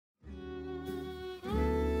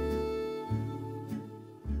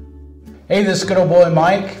Hey, this is good old boy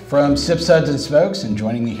Mike from Sip Suds and Smokes, and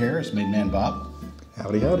joining me here is Midman Bob.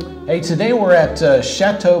 Howdy, howdy. Hey, today we're at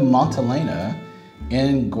Chateau Montelena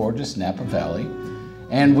in gorgeous Napa Valley,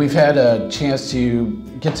 and we've had a chance to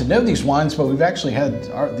get to know these wines, but we've actually had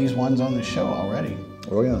these wines on the show already.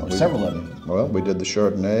 Oh yeah, several of them. Well, we did the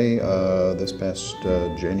Chardonnay this past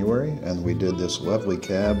January, and we did this lovely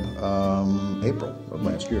Cab April of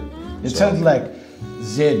last year. It sounds like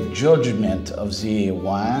the judgment of the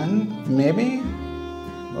wine, maybe?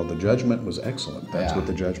 Well, the judgment was excellent. That's what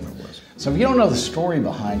the judgment was. So if you don't know the story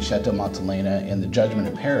behind Chateau Montelena and the Judgment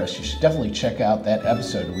of Paris, you should definitely check out that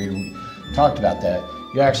episode where we talked about that.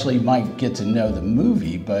 You actually might get to know the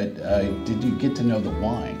movie, but did you get to know the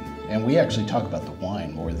wine? And we actually talk about the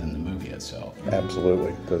wine more than the movie itself.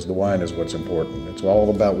 Absolutely, because the wine is what's important. It's all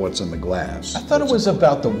about what's in the glass. I thought it was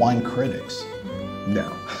about the wine critics.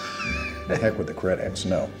 No. The heck with the critics,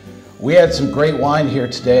 no. We had some great wine here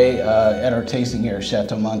today at our tasting here at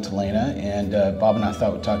Chateau Montelena, and Bob and I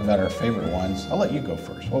thought we'd talk about our favorite ones. I'll let you go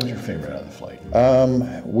first. What was your favorite out of the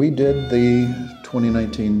flight? We did the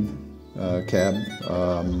 2019 Cab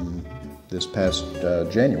this past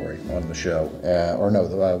January on the show,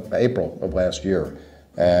 April of last year,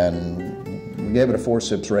 and we gave it a 4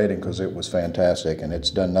 sips rating because it was fantastic, and it's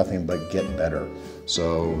done nothing but get better.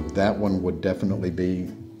 So that one would definitely be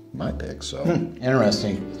my pick. So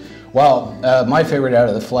interesting. Well, my favorite out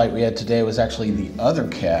of the flight we had today was actually the other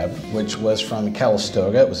Cab, which was from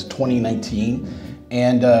Calistoga. It was 2019,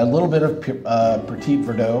 and a little bit of Petit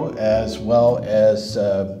Verdot as well as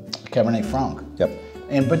Cabernet Franc. Yep.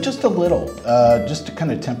 But just a little, just to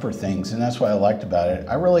kind of temper things, and that's what I liked about it.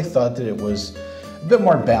 I really thought that it was a bit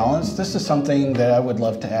more balanced. This is something that I would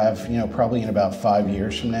love to have, probably in about 5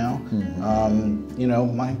 years from now.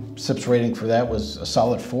 Mm-hmm. My sips rating for that was a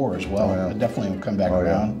solid 4 as well. Oh, yeah. I definitely would come back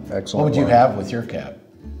around. Yeah. Excellent. What would you have with your Cab?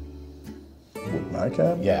 With my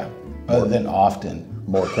Cab? Yeah, other than often.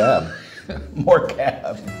 More Cab. More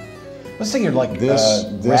Cab. Let's say you're like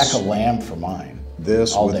rack of lamb for mine.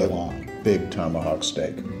 This all with day a long. Big tomahawk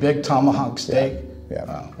steak. Big tomahawk steak? Yeah.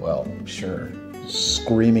 Oh, well, sure.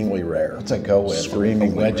 Screamingly rare. What's that go with?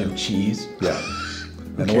 Screamingly a wedge rare. of cheese? Yeah.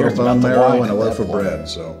 And a little bone marrow and a loaf of bread.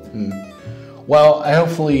 So. Well,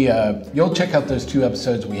 hopefully you'll check out those 2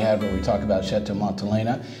 episodes we had where we talk about Chateau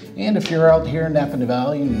Montelena. And if you're out here in Napa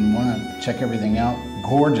Valley and want to check everything out,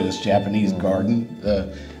 gorgeous Japanese garden,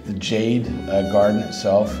 the jade garden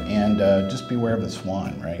itself, and just beware of the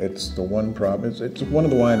swan, right? It's the one problem. It's one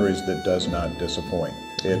of the wineries that does not disappoint.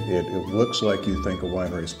 It looks like you think a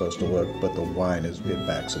winery is supposed to look, but the wine it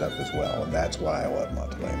backs it up as well, and that's why I love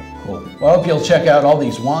Montelena. Cool. Well, I hope you'll check out all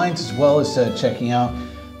these wines as well as checking out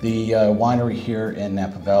the winery here in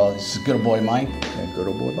Napa Valley. This is good old boy Mike. And good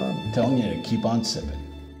old boy Bob. Telling you to keep on sipping.